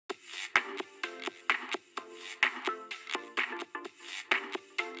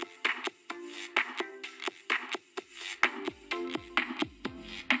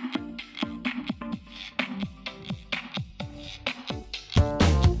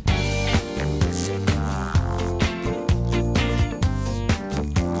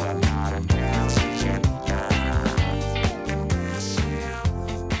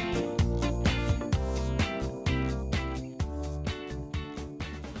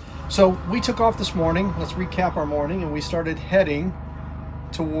So we took off this morning. Let's recap our morning, and we started heading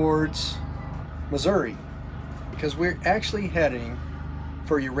towards Missouri because we're actually heading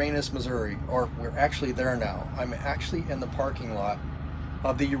for Uranus, Missouri, or we're actually there now. I'm actually in the parking lot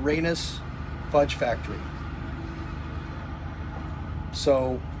of the Uranus Fudge Factory.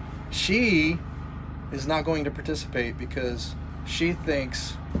 So she is not going to participate because she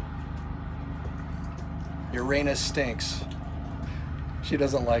thinks Uranus stinks. She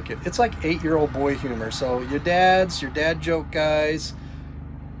doesn't like it. It's like 8-year-old boy humor. So your dad joke guys,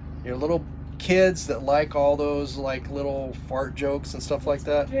 your little kids that like all those like little fart jokes and stuff like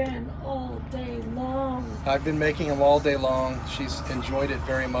that. Been all day long. I've been making them all day long. She's enjoyed it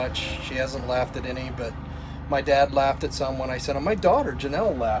very much. She hasn't laughed at any, but my dad laughed at some when I said them. My daughter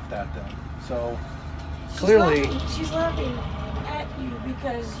Janelle laughed at them. So clearly she's laughing at you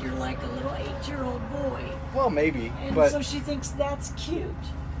because you're like a little 8-year-old boy. Well, maybe, and but so she thinks that's cute.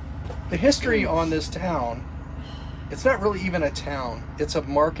 The history on this town, it's not really even a town. It's a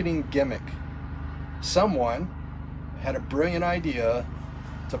marketing gimmick. Someone had a brilliant idea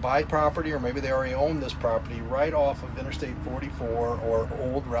to buy property, or maybe they already own this property, right off of Interstate 44 or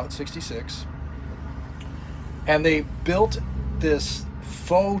old Route 66. And they built this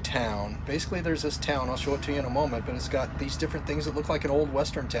faux town. Basically, there's this town, I'll show it to you in a moment, but it's got these different things that look like an old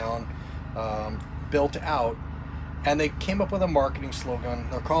Western town built out. And they came up with a marketing slogan.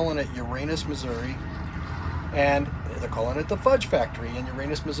 They're calling it Uranus, Missouri. And they're calling it the Fudge Factory in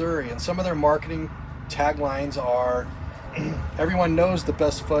Uranus, Missouri. And some of their marketing taglines are, everyone knows the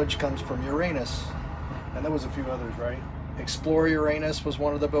best fudge comes from Uranus. And there was a few others, right? Explore Uranus was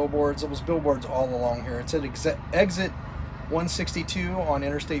one of the billboards. It was billboards all along here. It said exit 162 on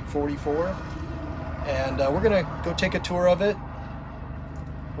Interstate 44. And we're going to go take a tour of it.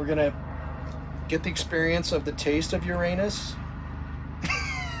 We're going to get the experience of the taste of Uranus.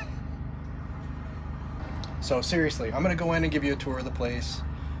 So seriously, I'm going to go in and give you a tour of the place.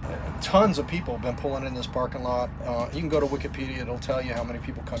 Tons of people have been pulling in this parking lot. You can go to Wikipedia, it'll tell you how many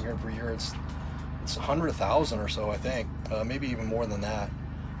people come here per year. It's 100,000 or so, I think, maybe even more than that.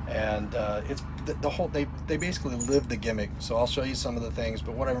 And it's the whole, they basically live the gimmick. So I'll show you some of the things,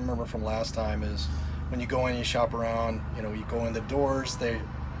 but what I remember from last time is when you go in, you shop around, you know, you go in the doors,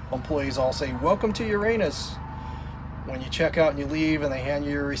 employees all say, "Welcome to Uranus." When you check out and you leave and they hand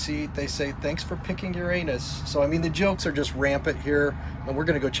you your receipt, they say, "Thanks for picking Uranus." So I mean, the jokes are just rampant here, and we're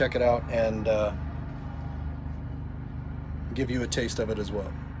going to go check it out and give you a taste of it as well.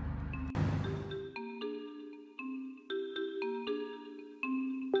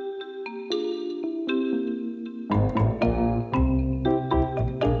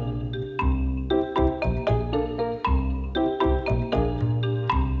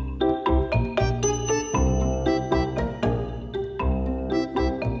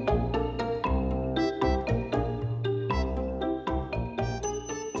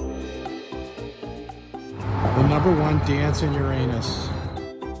 The #1 dance in Uranus.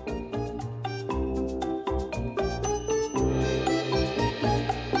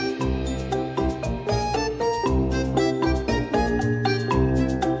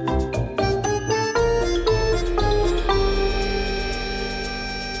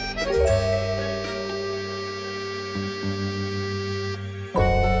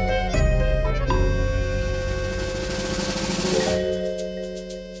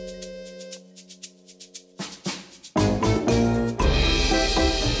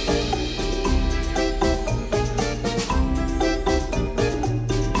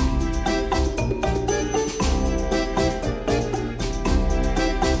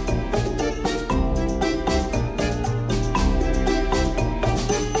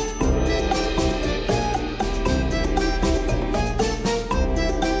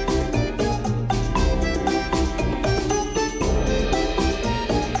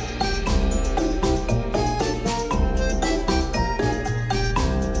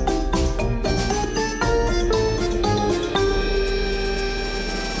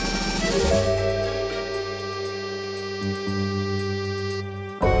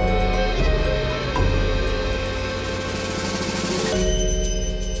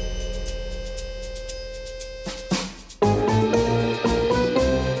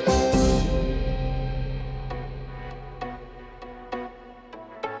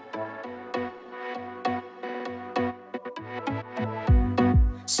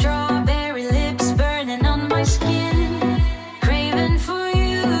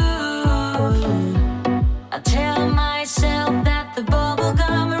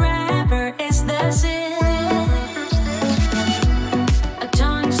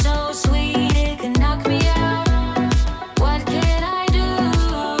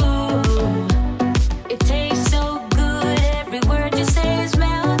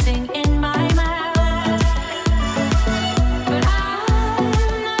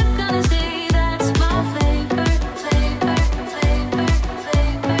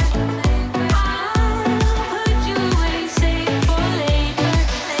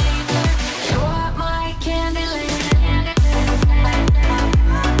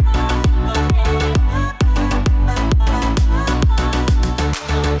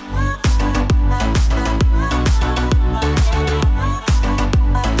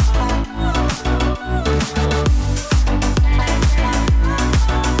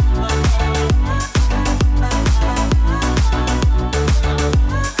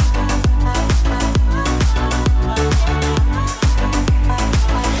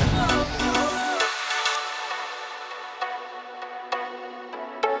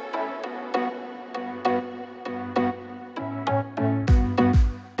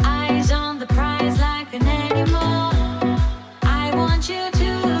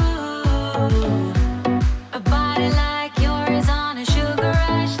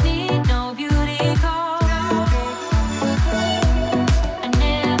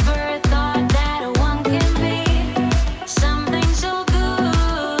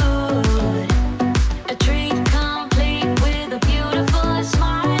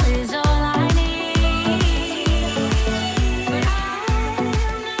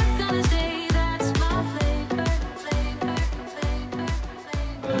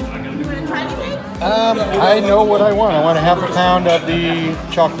 I know what I want. I want a half a pound of the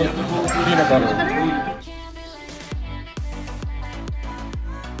chocolate peanut butter.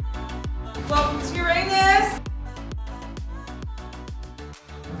 Welcome to Uranus.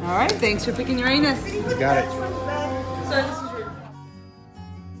 All right, thanks for picking Uranus. You got it. So this is your...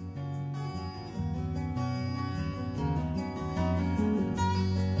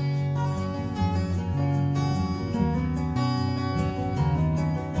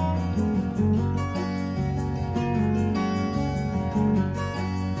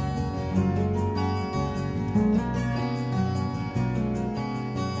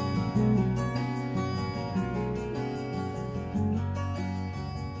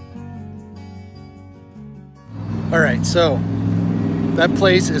 All right, so that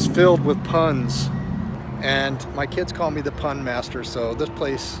place is filled with puns, and my kids call me the pun master, so this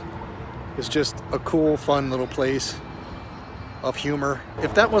place is just a cool, fun little place of humor.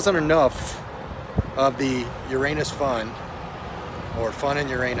 If that wasn't enough of the Uranus fun, or fun in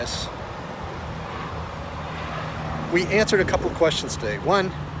Uranus, we answered a couple questions today.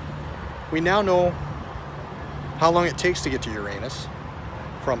 One, we now know how long it takes to get to Uranus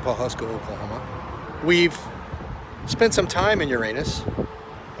from Pawhuska, Oklahoma. We've spent some time in Uranus,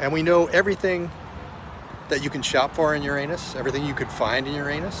 and we know everything that you can shop for in Uranus, everything you could find in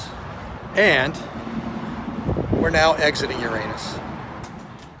Uranus, and we're now exiting Uranus.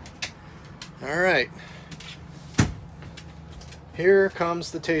 All right, here comes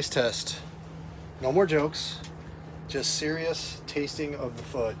the taste test. No more jokes, just serious tasting of the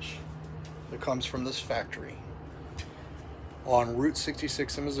fudge that comes from this factory on Route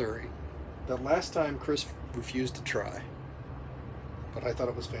 66 in Missouri. The last time Chris refused to try, but I thought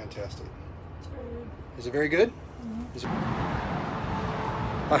it was fantastic. Is it very good? Mm-hmm.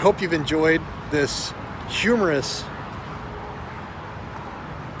 I hope you've enjoyed this humorous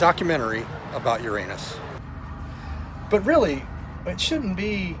documentary about Uranus. But really, it shouldn't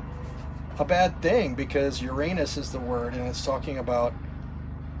be a bad thing, because Uranus is the word, and it's talking about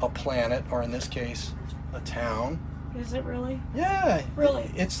a planet, or in this case, a town. Is it really? Yeah. Really?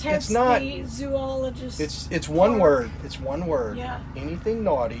 It's not. The zoologist. It's one word. It's one word. Yeah. Anything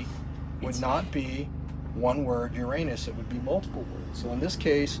naughty would not be one word Uranus. It would be multiple words. So in this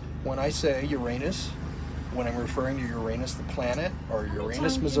case, when I say Uranus, when I'm referring to Uranus the planet, or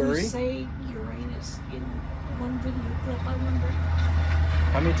Uranus, Missouri. You say Uranus in one video clip, I wonder.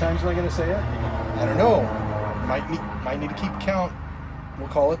 How many times am I going to say it? I don't know. Might need to keep count. We'll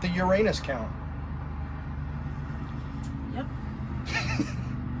call it the Uranus count. Yep.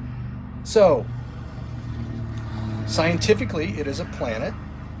 So, scientifically, it is a planet,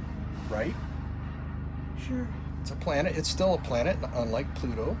 right? Sure. It's a planet. It's still a planet, unlike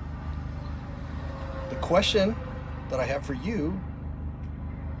Pluto. The question that I have for you: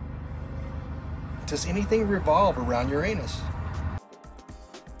 does anything revolve around Uranus?